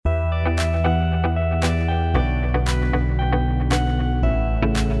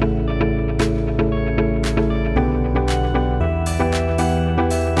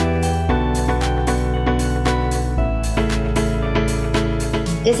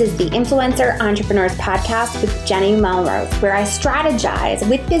This is the Influencer Entrepreneurs Podcast with Jenny Melrose, where I strategize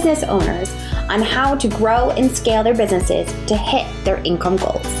with business owners on how to grow and scale their businesses to hit their income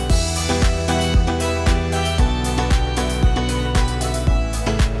goals.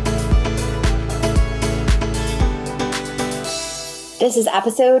 This is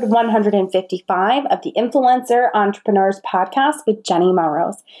episode 155 of the Influencer Entrepreneurs Podcast with Jenny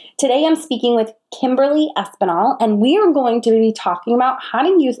Melrose. Today I'm speaking with Kimberly Espinal, and we are going to be talking about how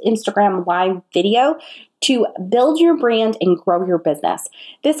to use Instagram Live video to build your brand and grow your business.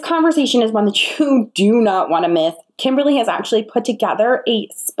 This conversation is one that you do not want to miss. Kimberly has actually put together a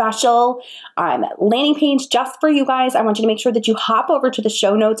special landing page just for you guys. I want you to make sure that you hop over to the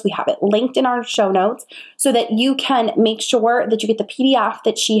show notes. We have it linked in our show notes so that you can make sure that you get the PDF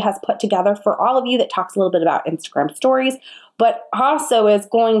that she has put together for all of you that talks a little bit about Instagram stories, but also is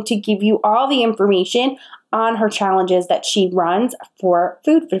going to give you all the information on her challenges that she runs for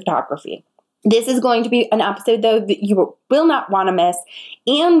food photography. This is going to be an episode, though, that you will not want to miss,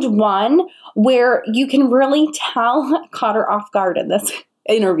 and one where you can really tell caught her off guard in this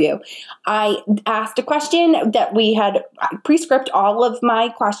interview. I asked a question that we had pre-script all of my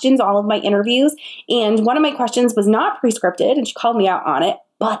questions, all of my interviews, and one of my questions was not pre-scripted, and she called me out on it,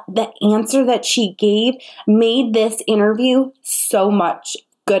 but the answer that she gave made this interview so much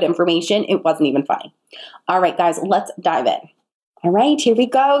good information, it wasn't even funny. All right, guys, let's dive in. All right, here we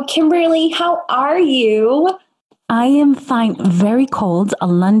go. Kimberly, how are you? I am fine. Very cold.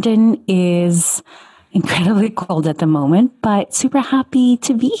 London is incredibly cold at the moment, but super happy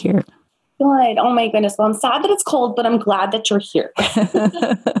to be here. Good. Oh my goodness. Well, I'm sad that it's cold, but I'm glad that you're here. I'm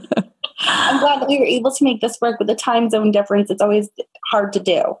glad that we were able to make this work with the time zone difference. It's always hard to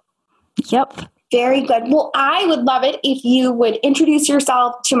do. Yep. Very good. Well, I would love it if you would introduce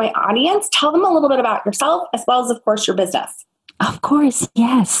yourself to my audience. Tell them a little bit about yourself as well as, of course, your business. Of course,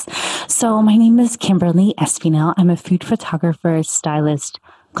 yes. So my name is Kimberly Espinal. I'm a food photographer, stylist,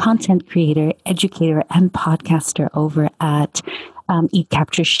 content creator, educator, and podcaster over at Eat,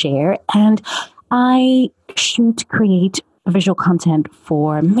 Capture, Share. And I create visual content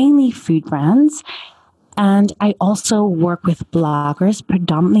for mainly food brands. And I also work with bloggers,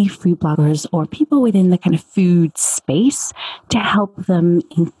 predominantly food bloggers or people within the kind of food space to help them,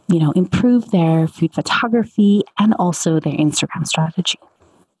 improve their food photography and also their Instagram strategy.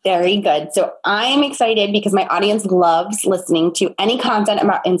 Very good. So I'm excited because my audience loves listening to any content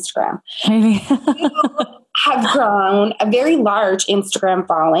about Instagram. Maybe. You have grown a very large Instagram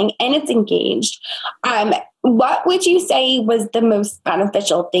following and it's engaged. What would you say was the most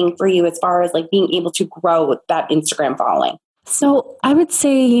beneficial thing for you as far as like being able to grow that Instagram following? So I would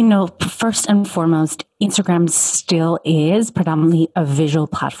say, first and foremost, Instagram still is predominantly a visual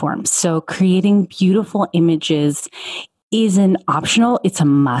platform. So creating beautiful images isn't optional, it's a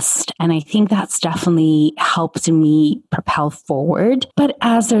must. And I think that's definitely helped me propel forward. But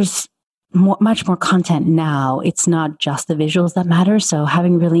as there's much more content now, it's not just the visuals that matter. So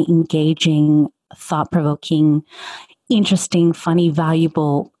having really engaging, thought-provoking, interesting, funny,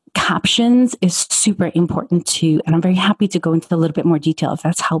 valuable captions is super important too. And I'm very happy to go into a little bit more detail if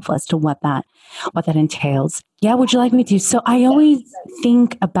that's helpful as to what that entails. Yeah, would you like me to? So I always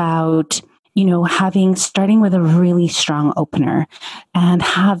think about starting with a really strong opener and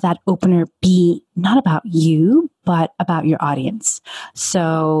have that opener be not about you, but about your audience.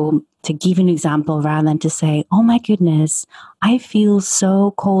 So to give an example, rather than to say, oh my goodness, I feel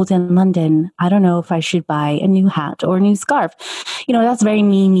so cold in London. I don't know if I should buy a new hat or a new scarf. That's very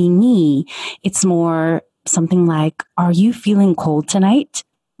me. It's more something like, are you feeling cold tonight?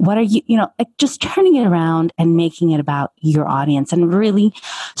 What are you, just turning it around and making it about your audience and really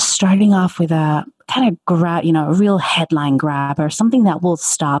starting off with a kind of a real headline grab or something that will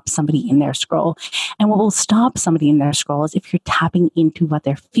stop somebody in their scroll. And what will stop somebody in their scroll is if you're tapping into what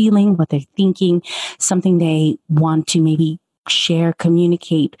they're feeling, what they're thinking, something they want to maybe share,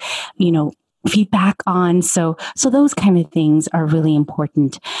 communicate, feedback on. So those kind of things are really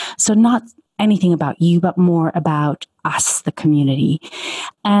important. So not anything about you, but more about us, the community.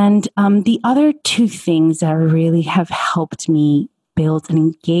 And the other two things that really have helped me build an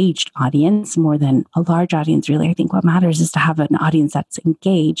engaged audience more than a large audience, really, I think what matters is to have an audience that's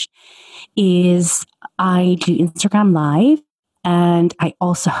engaged, is I do Instagram Live and I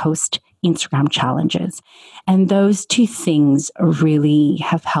also host Instagram challenges. And those two things really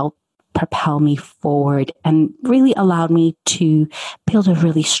have helped propel me forward and really allowed me to build a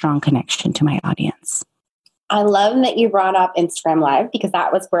really strong connection to my audience. I love that you brought up Instagram Live because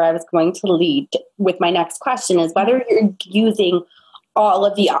that was where I was going to lead with my next question is whether you're using all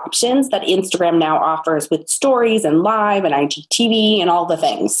of the options that Instagram now offers with stories and live and IGTV and all the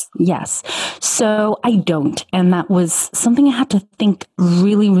things. Yes. So I don't. And that was something I had to think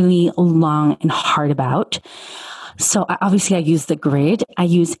really, really long and hard about. So obviously I use the grid. I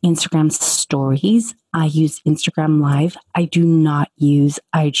use Instagram stories. I use Instagram Live. I do not use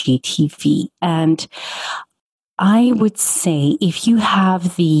IGTV. And I would say if you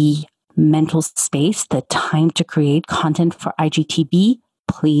have the mental space, the time to create content for IGTV,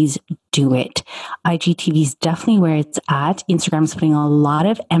 please do it. IGTV is definitely where it's at. Instagram's putting a lot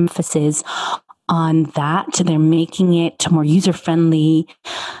of emphasis on that. They're making it more user-friendly,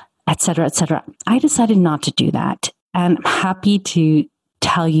 et cetera, et cetera. I decided not to do that. And I'm happy to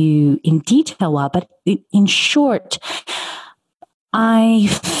tell you in detail why, but in short, I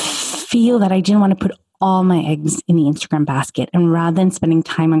feel that I didn't want to put all my eggs in the Instagram basket. And rather than spending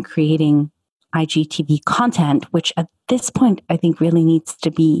time on creating IGTV content, which at this point I think really needs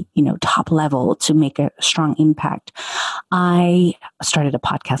to be, top level to make a strong impact, I started a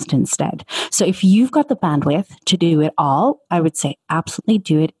podcast instead. So if you've got the bandwidth to do it all, I would say absolutely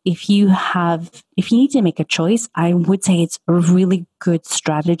do it. If you need to make a choice, I would say it's a really good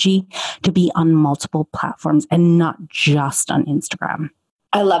strategy to be on multiple platforms and not just on Instagram.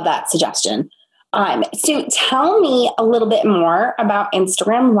 I love that suggestion. So tell me a little bit more about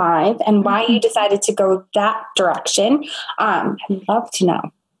Instagram Live and why you decided to go that direction. I'd love to know.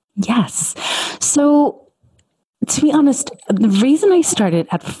 Yes. So to be honest, the reason I started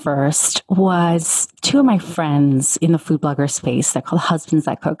at first was two of my friends in the food blogger space, they're called Husbands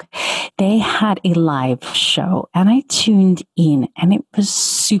That Cook. They had a live show and I tuned in and it was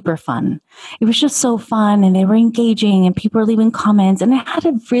super fun. It was just so fun and they were engaging and people were leaving comments and it had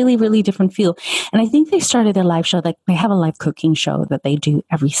a really, really different feel. And I think they started their live show, like they have a live cooking show that they do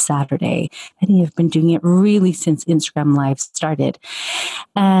every Saturday. I think they've been doing it really since Instagram Live started.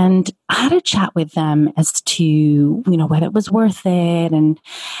 And I had a chat with them as to, whether it was worth it.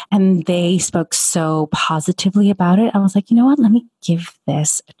 And they spoke so positively about it. I was like, you know what, let me give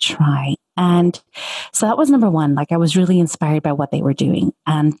this a try. And so that was number one. Like I was really inspired by what they were doing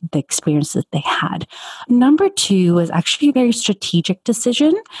and the experience that they had. Number two was actually a very strategic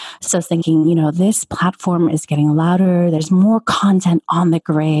decision. So I was thinking, this platform is getting louder. There's more content on the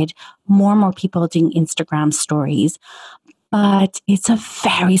grid, more and more people doing Instagram stories. But it's a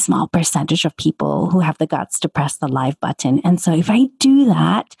very small percentage of people who have the guts to press the live button. And so if I do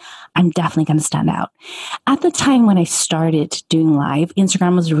that, I'm definitely going to stand out. At the time when I started doing live,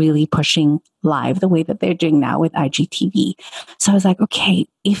 Instagram was really pushing live the way that they're doing now with IGTV. So I was like, okay,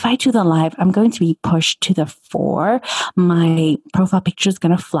 if I do the live, I'm going to be pushed to the fore. My profile picture is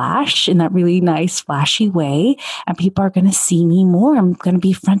going to flash in that really nice flashy way. And people are going to see me more. I'm going to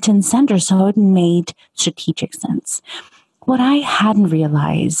be front and center. So it made strategic sense. What I hadn't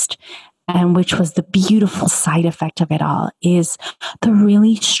realized, and which was the beautiful side effect of it all, is the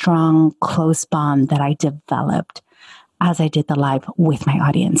really strong, close bond that I developed as I did the live with my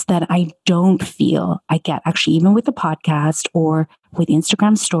audience that I don't feel I get actually even with the podcast or with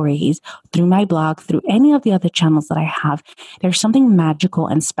Instagram stories, through my blog, through any of the other channels that I have. There's something magical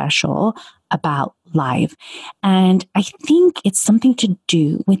and special about live. And I think it's something to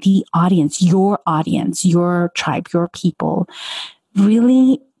do with the audience, your tribe, your people,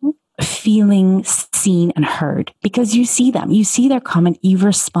 really feeling seen and heard because you see them, you see their comment, you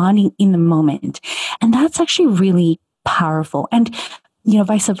responding in the moment. And that's actually really powerful. And,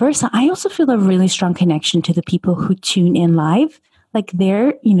 vice versa. I also feel a really strong connection to the people who tune in live. Like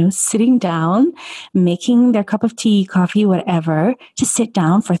they're, sitting down, making their cup of tea, coffee, whatever, to sit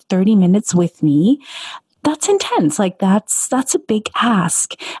down for 30 minutes with me. That's intense. Like that's a big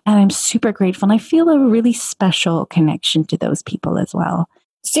ask. And I'm super grateful. And I feel a really special connection to those people as well.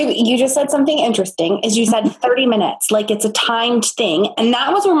 So you just said something interesting is you said 30 minutes, like it's a timed thing. And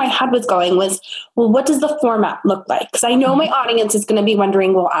that was where my head was going was, well, what does the format look like? Because I know my audience is going to be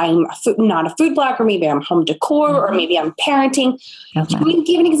wondering, well, I'm not a food blogger, maybe I'm home decor, or maybe I'm parenting. Can you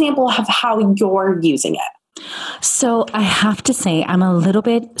give an example of how you're using it? So I have to say I'm a little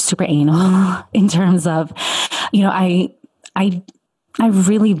bit super anal in terms of, I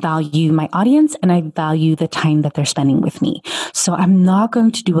really value my audience and I value the time that they're spending with me. So I'm not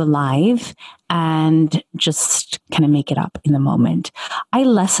going to do a live and just kind of make it up in the moment. I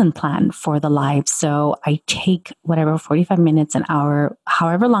lesson plan for the live. So I take whatever, 45 minutes, an hour,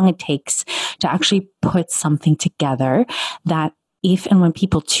 however long it takes to actually put something together that if and when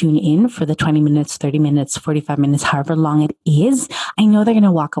people tune in for the 20 minutes, 30 minutes, 45 minutes, however long it is, I know they're going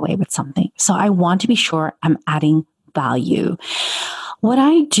to walk away with something. So I want to be sure I'm adding value. What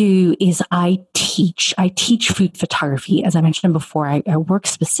I do is I teach food photography. As I mentioned before, I work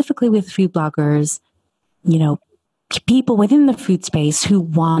specifically with food bloggers, people within the food space who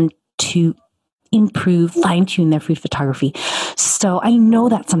want to improve, fine tune their food photography. So I know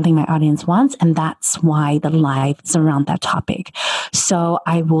that's something my audience wants, and that's why the live is around that topic. So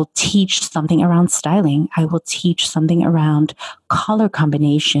I will teach something around styling. I will teach something around color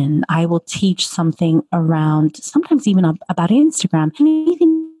combination. I will teach something around, sometimes even about Instagram,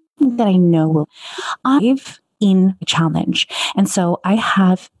 anything that I know will live in a challenge. And so I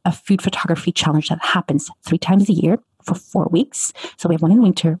have a food photography challenge that happens 3 times a year for 4 weeks. So we have one in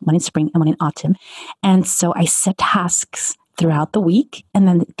winter, one in spring, and one in autumn. And so I set tasks throughout the week. And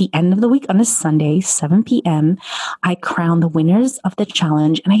then at the end of the week on a Sunday, 7 p.m., I crown the winners of the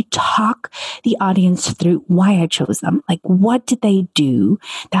challenge and I talk the audience through why I chose them. Like, what did they do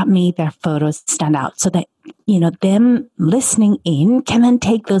that made their photos stand out so that, them listening in can then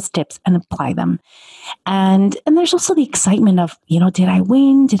take those tips and apply them. And there's also the excitement of, did I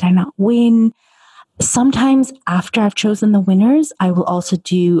win? Did I not win? Sometimes after I've chosen the winners, I will also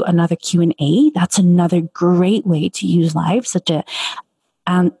do another Q&A. That's another great way to use live, so to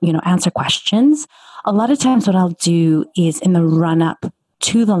answer questions. A lot of times what I'll do is in the run up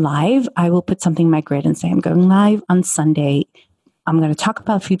to the live, I will put something in my grid and say, I'm going live on Sunday. I'm going to talk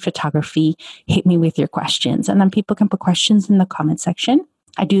about food photography. Hit me with your questions. And then people can put questions in the comment section.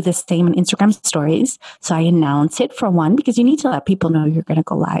 I do the same on Instagram stories. So I announce it for one, because you need to let people know you're going to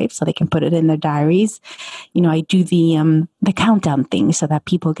go live so they can put it in their diaries. I do the countdown thing so that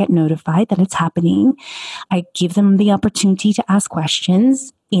people get notified that it's happening. I give them the opportunity to ask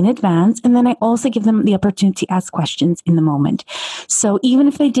questions in advance. And then I also give them the opportunity to ask questions in the moment. So even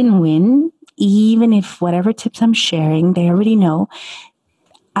if they didn't win, even if whatever tips I'm sharing, they already know,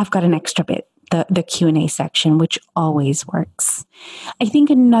 I've got an extra bit. The Q&A section, which always works. I think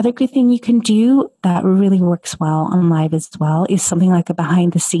another good thing you can do that really works well on live as well is something like a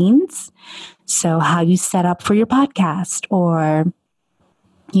behind the scenes. So how you set up for your podcast, or,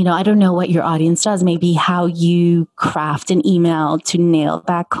 I don't know what your audience does, maybe how you craft an email to nail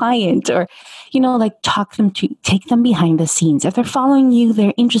that client, or, take them behind the scenes. If they're following you,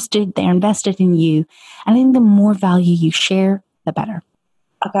 they're interested, they're invested in you. And I think the more value you share, the better.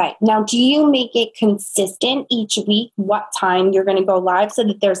 Okay. Now, do you make it consistent each week what time you're going to go live so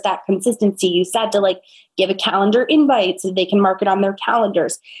that there's that consistency? You said to give a calendar invite so they can mark it on their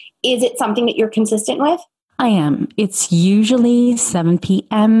calendars. Is it something that you're consistent with? I am. It's usually 7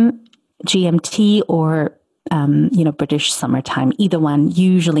 p.m. GMT or, British summertime, either one,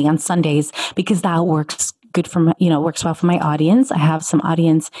 usually on Sundays, because that works good for works well for my audience. I have some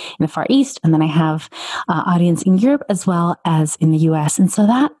audience in the Far East, and then I have audience in Europe as well as in the US. And so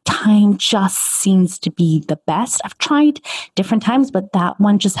that time just seems to be the best. I've tried different times, but that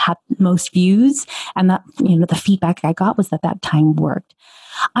one just had most views. And that, the feedback I got was that time worked.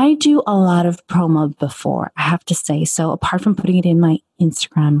 I do a lot of promo before, I have to say. So apart from putting it in my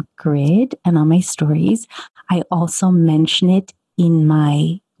Instagram grid and on my stories, I also mention it in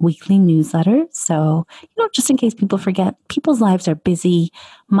my weekly newsletter. So, just in case people forget, people's lives are busy.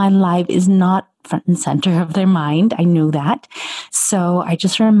 My live is not front and center of their mind. I know that. So I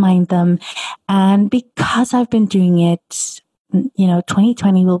just remind them. And because I've been doing it,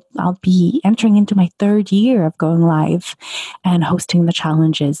 2020 I'll be entering into my 3rd year of going live and hosting the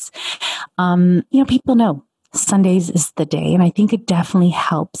challenges. People know Sundays is the day, and I think it definitely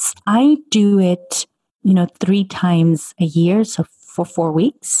helps. I do it, 3 times a year. So for 4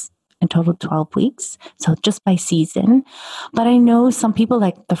 weeks, in total 12 weeks. So just by season. But I know some people,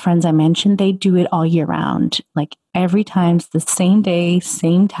 like the friends I mentioned, they do it all year round. Like every time's the same day,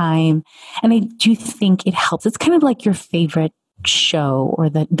 same time. And I do think it helps. It's kind of like your favorite show or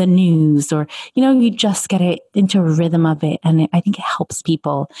the news, or, you just get it into a rhythm of it. And I think it helps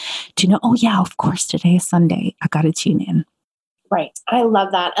people to know, oh yeah, of course, today is Sunday. I got to tune in. Right. I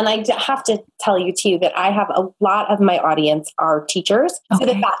love that. And I have to tell you too, that I have a lot of my audience are teachers. Okay.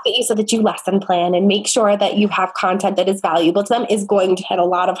 So the fact that you said that you lesson plan and make sure that you have content that is valuable to them is going to hit a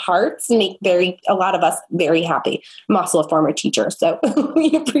lot of hearts and make a lot of us very happy. I'm also a former teacher, so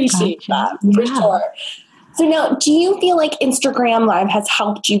we appreciate that for sure. So now, do you feel like Instagram Live has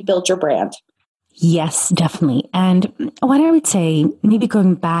helped you build your brand? Yes, definitely. And what I would say, maybe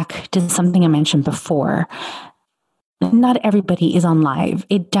going back to something I mentioned before, not everybody is on live.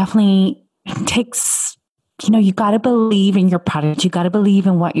 It definitely takes, you got to believe in your product. You got to believe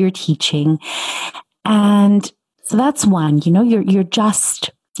in what you're teaching. And so that's one, you're just,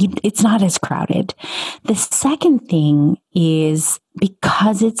 it's not as crowded. The second thing is,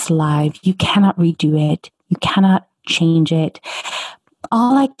 because it's live, you cannot redo it. You cannot change it.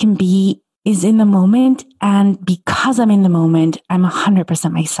 all I can be is in the moment. And because I'm in the moment, I'm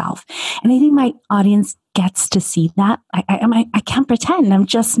 100% myself. And I think my audience gets to see that. I can't pretend. I'm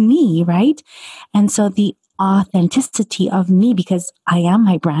just me, right? And so the authenticity of me, because I am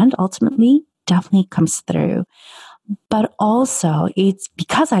my brand ultimately, definitely comes through. But also it's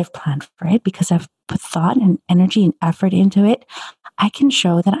because I've planned for it, because I've put thought and energy and effort into it, I can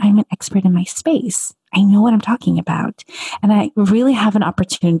show that I'm an expert in my space. I know what I'm talking about. And I really have an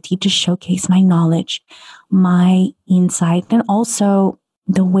opportunity to showcase my knowledge, my insight, and also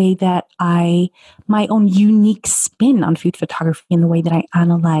the way that my own unique spin on food photography and the way that I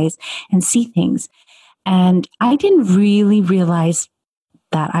analyze and see things. And I didn't really realize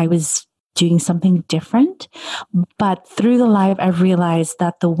that I was doing something different. But through the live, I've realized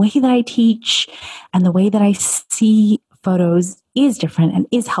that the way that I teach and the way that I see photos is different and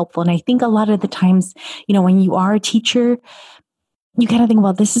is helpful. And I think a lot of the times, when you are a teacher, you kind of think,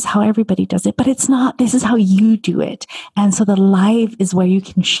 well, this is how everybody does it, but it's not. This is how you do it. And so the live is where you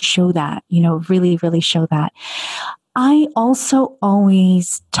can show that, really, really show that. I also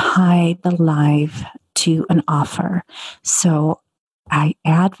always tie the live to an offer. So I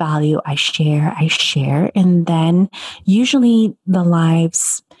add value, I share. And then usually the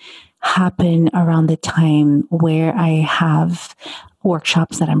lives happen around the time where I have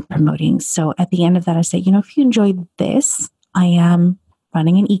workshops that I'm promoting. So at the end of that, I say, if you enjoyed this, I am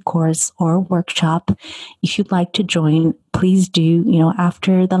running an e-course or a workshop. If you'd like to join, please do.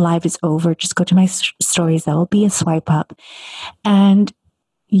 After the live is over, just go to my stories. That will be a swipe up. And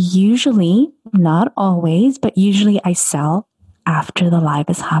usually, not always, but usually I sell after the live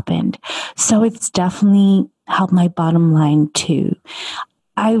has happened. So it's definitely helped my bottom line too.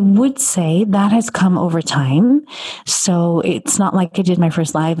 I would say that has come over time. So it's not like I did my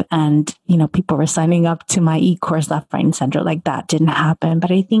first live and, people were signing up to my e-course left, right, and center. Like that didn't happen.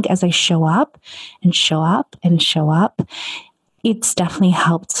 But I think as I show up and show up and show up, it's definitely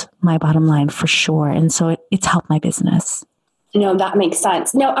helped my bottom line for sure. And so it's helped my business. No, that makes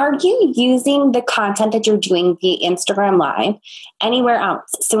sense. Now, are you using the content that you're doing via Instagram Live anywhere else?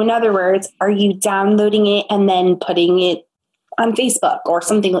 So in other words, are you downloading it and then putting it on Facebook or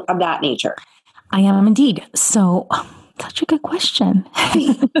something of that nature? I am indeed. So such a good question.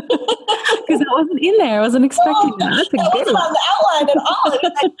 Because I wasn't in there. I wasn't expecting that. That's a good one. On the outline at all.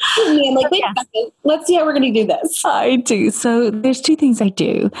 I'm like, wait a second. Let's see how we're going to do this. I do. So there's two things I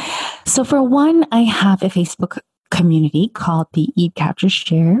do. So for one, I have a Facebook community called the Eat, Capture,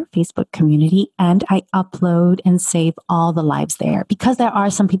 Share Facebook community, and I upload and save all the lives there because there are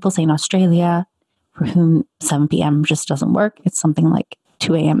some people, say in Australia, for whom 7 p.m. just doesn't work. It's something like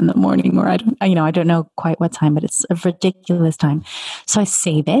 2 a.m. in the morning, or I don't know quite what time, but it's a ridiculous time. So I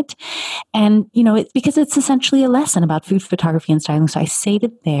save it, and it's because it's essentially a lesson about food photography and styling. So I save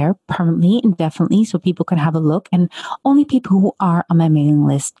it there permanently, indefinitely, so people can have a look, and only people who are on my mailing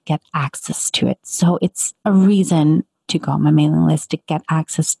list get access to it. So it's a reason to go on my mailing list to get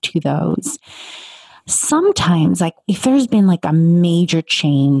access to those. Sometimes, like if there's been like a major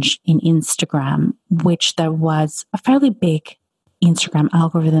change in Instagram, which there was a fairly big Instagram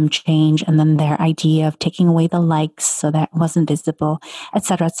algorithm change, and then their idea of taking away the likes so that it wasn't visible, et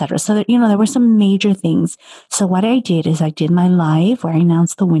cetera, et cetera. So that, there were some major things. So what I did is I did my live where I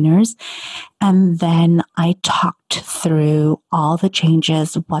announced the winners, and then I talked through all the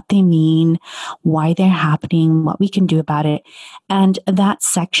changes, what they mean, why they're happening, what we can do about it. And that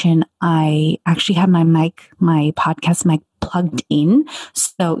section, I actually had my podcast mic plugged in.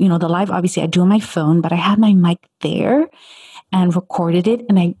 So, the live, obviously I do on my phone, but I had my mic there and recorded it,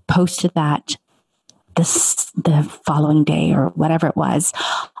 and I posted that the following day or whatever it was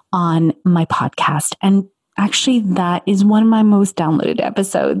on my podcast. And actually, that is one of my most downloaded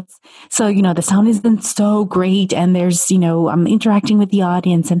episodes. So, the sound isn't so great, and there's, I'm interacting with the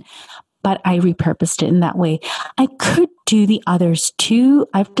audience, but I repurposed it in that way. I could do the others too.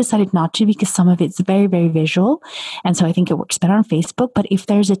 I've decided not to because some of it's very, very visual. And so I think it works better on Facebook. But if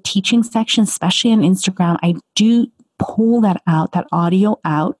there's a teaching section, especially on Instagram, I do pull that audio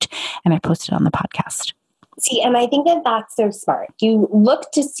out, and I post it on the podcast. See, and I think that that's so smart. You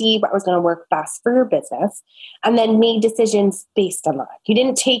look to see what was going to work best for your business and then made decisions based on that. You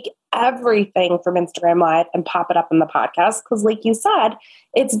didn't take everything from Instagram Live and pop it up in the podcast because, like you said,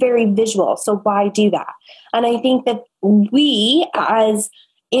 it's very visual. So why do that? And I think that we as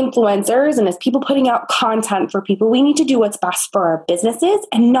influencers and as people putting out content for people, we need to do what's best for our businesses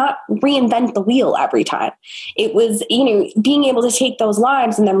and not reinvent the wheel every time. It was, being able to take those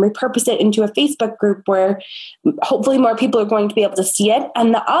lives and then repurpose it into a Facebook group where hopefully more people are going to be able to see it.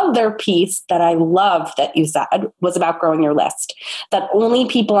 And the other piece that I love that you said was about growing your list, that only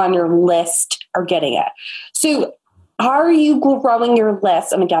people on your list are getting it. So are you growing your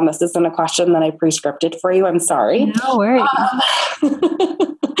list? And again, this isn't a question that I pre-scripted for you. I'm sorry. No worries.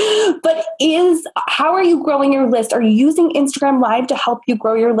 But how are you growing your list? Are you using Instagram Live to help you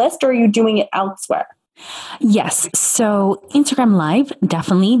grow your list, or are you doing it elsewhere? Yes. So Instagram Live,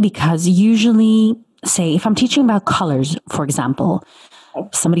 definitely, because usually, say, if I'm teaching about colors, for example,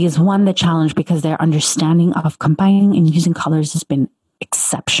 somebody has won the challenge because their understanding of combining and using colors has been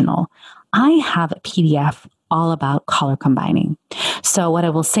exceptional. I have a PDF all about color combining. So what I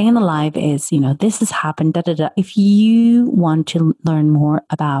will say in the live is, this has happened, If you want to learn more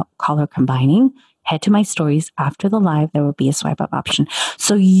about color combining, head to my stories after the live. There will be a swipe up option.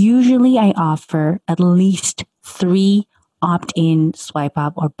 So usually I offer at least 3 opt-in, swipe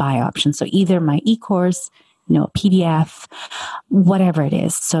up, or buy options. So either my e-course, a PDF, whatever it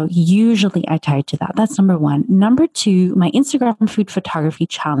is. So usually I tie to that. That's number 1. Number 2, my Instagram food photography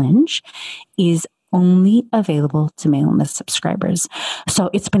challenge is only available to mailing list subscribers. So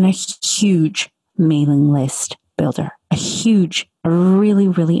it's been a huge mailing list builder, a really,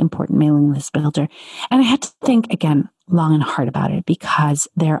 really important mailing list builder. And I had to think again, long and hard about it because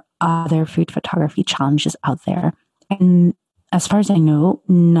there are other food photography challenges out there. And as far as I know,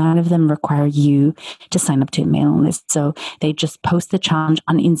 none of them require you to sign up to a mailing list. So they just post the challenge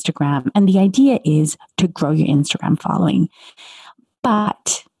on Instagram. And the idea is to grow your Instagram following.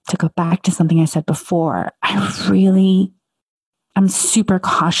 But to go back to something I said before, I'm super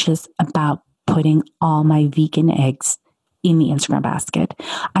cautious about putting all my vegan eggs in the Instagram basket.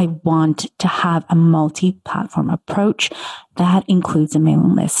 I want to have a multi-platform approach that includes a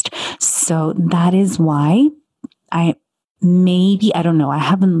mailing list. So that is why I don't know. I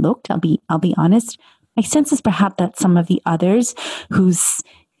haven't looked. I'll be honest. My sense is perhaps that some of the others whose,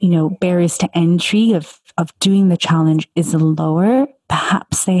 barriers to entry of doing the challenge is lower.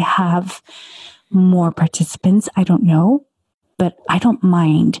 Perhaps they have more participants. I don't know, but I don't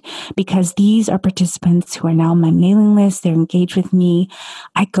mind because these are participants who are now on my mailing list. They're engaged with me.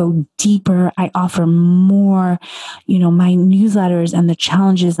 I go deeper. I offer more, my newsletters and the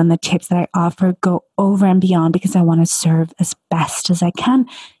challenges and the tips that I offer go over and beyond because I want to serve as best as I can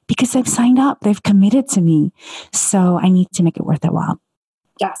because they've signed up. They've committed to me. So I need to make it worth their while.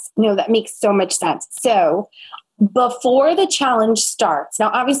 Yes. No, that makes so much sense. So before the challenge starts, now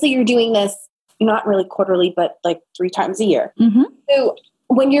obviously you're doing this not really quarterly, but like 3 times a year. Mm-hmm. So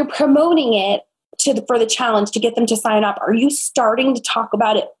when you're promoting it for the challenge to get them to sign up, are you starting to talk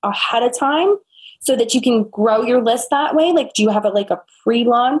about it ahead of time so that you can grow your list that way? Like, do you have a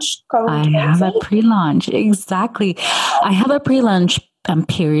pre-launch? I have a pre-launch. Exactly. I have a pre-launch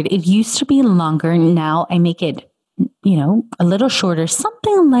period. It used to be longer. Now I make it a little shorter,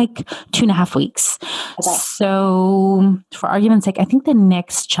 something like 2.5 weeks. Okay. So for argument's sake, I think the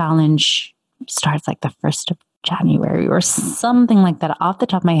next challenge starts like the 1st of January or something like that off the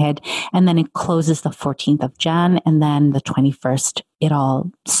top of my head. And then it closes the 14th of Jan. And then the 21st, it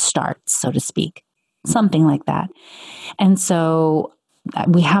all starts, so to speak, something like that. And so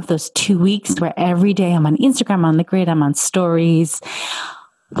we have those 2 weeks where every day I'm on Instagram, I'm on the grid, I'm on stories.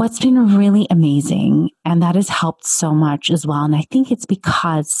 What's been really amazing, and that has helped so much as well. And I think it's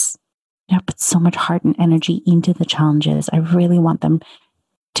because I put so much heart and energy into the challenges. I really want them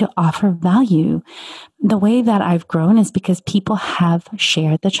to offer value. The way that I've grown is because people have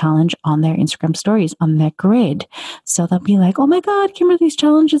shared the challenge on their Instagram stories, on their grid. So they'll be like, oh my God, Kimberly's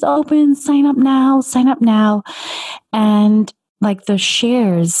challenge is open. Sign up now. And like the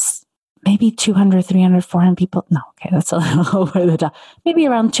shares, maybe 200, 300, 400 people. No, okay, that's a little over the top. Maybe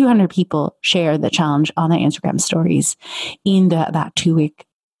around 200 people share the challenge on their Instagram stories in that 2 week.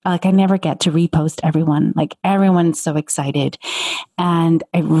 Like I never get to repost everyone. Like everyone's so excited. And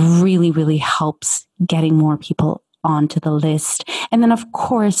it really, really helps getting more people onto the list. And then of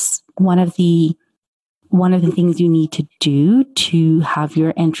course, one of the things you need to do to have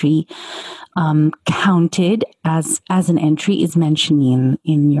your entry counted as an entry is mentioning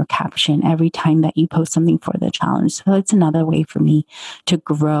in your caption every time that you post something for the challenge. So it's another way for me to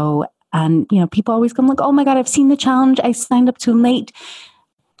grow. And, people always come like, oh my God, I've seen the challenge. I signed up too late.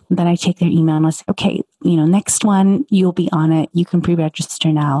 Then I take their email and I say, okay, next one, you'll be on it. You can pre-register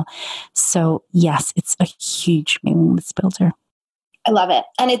now. So yes, it's a huge mailing list builder. I love it.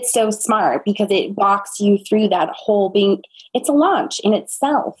 And it's so smart because it walks you through that whole being, it's a launch in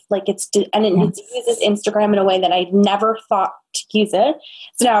itself. Like it uses Instagram in a way that I never thought to use it.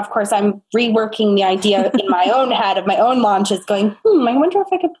 So now, of course, I'm reworking the idea in my own head of my own launches going, I wonder if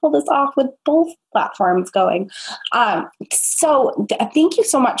I could pull this off with both platforms going. So thank you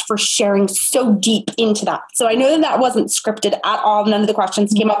so much for sharing so deep into that. So I know that wasn't scripted at all. None of the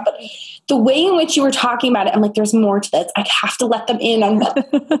questions came up, but the way in which you were talking about it, I'm like, there's more to this. I have to let them in on there's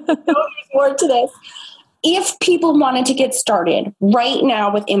more to this. If people wanted to get started right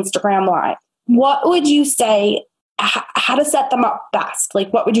now with Instagram Live, what would you say, how to set them up best?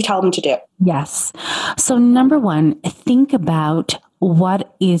 Like, what would you tell them to do? Yes. So number one, think about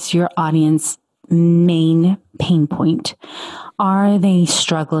what is your audience main pain point. Are they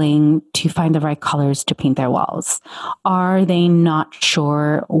struggling to find the right colors to paint their walls? Are they not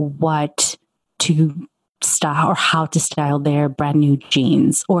sure what to style or how to style their brand new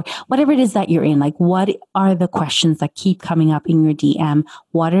jeans or whatever it is that you're in? Like, what are the questions that keep coming up in your DM?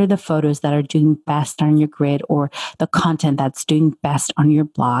 What are the photos that are doing best on your grid or the content that's doing best on your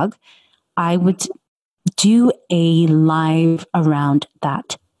blog? I would do a live around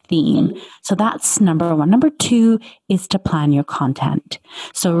that theme. So that's number one. Number two is to plan your content.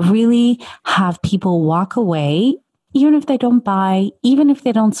 So really have people walk away, even if they don't buy, even if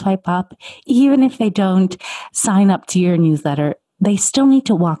they don't swipe up, even if they don't sign up to your newsletter, they still need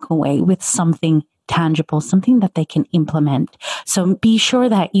to walk away with something tangible, something that they can implement. So be sure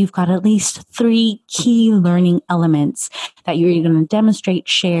that you've got at least 3 key learning elements that you're going to demonstrate,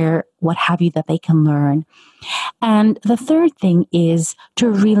 share, what have you, that they can learn. And the third thing is to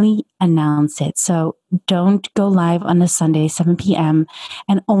really announce it. So don't go live on a Sunday, 7 p.m.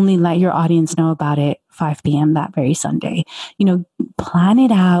 and only let your audience know about it 5 p.m. that very Sunday. Plan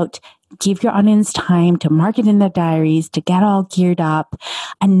it out. Give your audience time to mark it in their diaries, to get all geared up,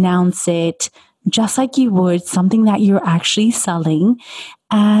 announce it, just like you would something that you're actually selling.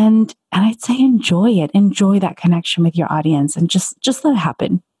 And I'd say enjoy it. Enjoy that connection with your audience and just let it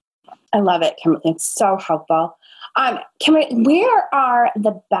happen. I love it, Kimberly. It's so helpful. Kimberly, where are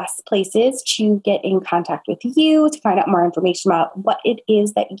the best places to get in contact with you to find out more information about what it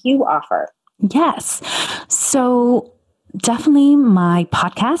is that you offer? Yes. So definitely my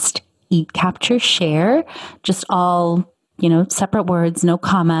podcast, Eat, Capture, Share, just all separate words, no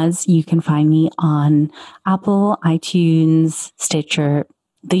commas. You can find me on Apple, iTunes, Stitcher,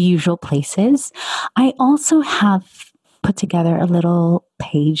 the usual places. I also have put together a little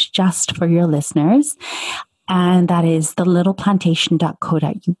page just for your listeners, and that is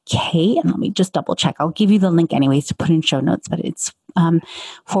thelittleplantation.co.uk. And let me just double check. I'll give you the link anyways to put in show notes, but it's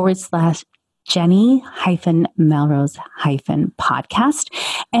 /Jenny-Melrose-podcast.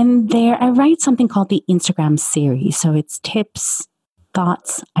 And there I write something called the Instagram series. So it's tips,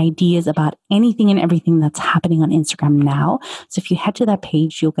 thoughts, ideas about anything and everything that's happening on Instagram now. So if you head to that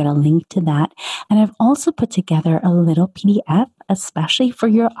page, you'll get a link to that. And I've also put together a little PDF, especially for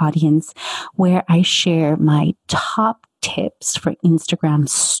your audience, where I share my top tips for Instagram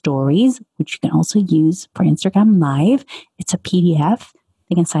stories, which you can also use for Instagram Live. It's a PDF.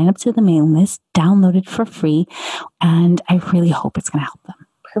 They can sign up to the mailing list, download it for free, and I really hope it's going to help them.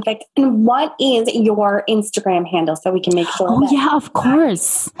 Perfect. And what is your Instagram handle so we can make sure? Oh, yeah, of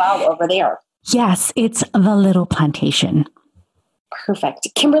course. Wow, over there. Yes, it's The Little Plantation. Perfect.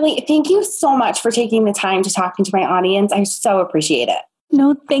 Kimberly, thank you so much for taking the time to talking to my audience. I so appreciate it.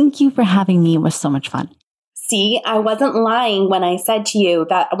 No, thank you for having me. It was so much fun. See, I wasn't lying when I said to you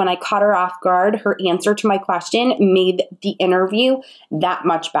that when I caught her off guard, her answer to my question made the interview that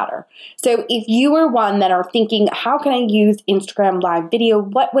much better. So if you are one that are thinking, how can I use Instagram Live video?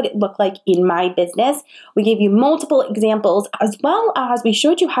 What would it look like in my business? We gave you multiple examples, as well as we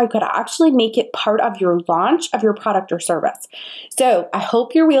showed you how you could actually make it part of your launch of your product or service. So I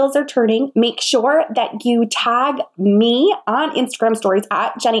hope your wheels are turning. Make sure that you tag me on Instagram stories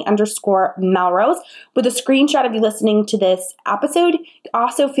at Jenny_Melrose with a screenshot of you listening to this episode.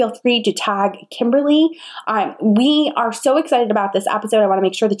 Also feel free to tag Kimberly. We are so excited about this episode. I want to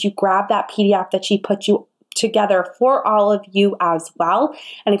make sure that you grab that PDF that she put you together for all of you as well.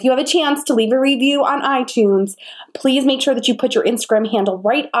 And if you have a chance to leave a review on iTunes, please make sure that you put your Instagram handle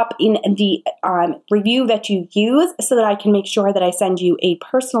right up in the review that you use so that I can make sure that I send you a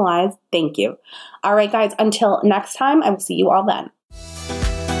personalized thank you. All right, guys, until next time, I will see you all then.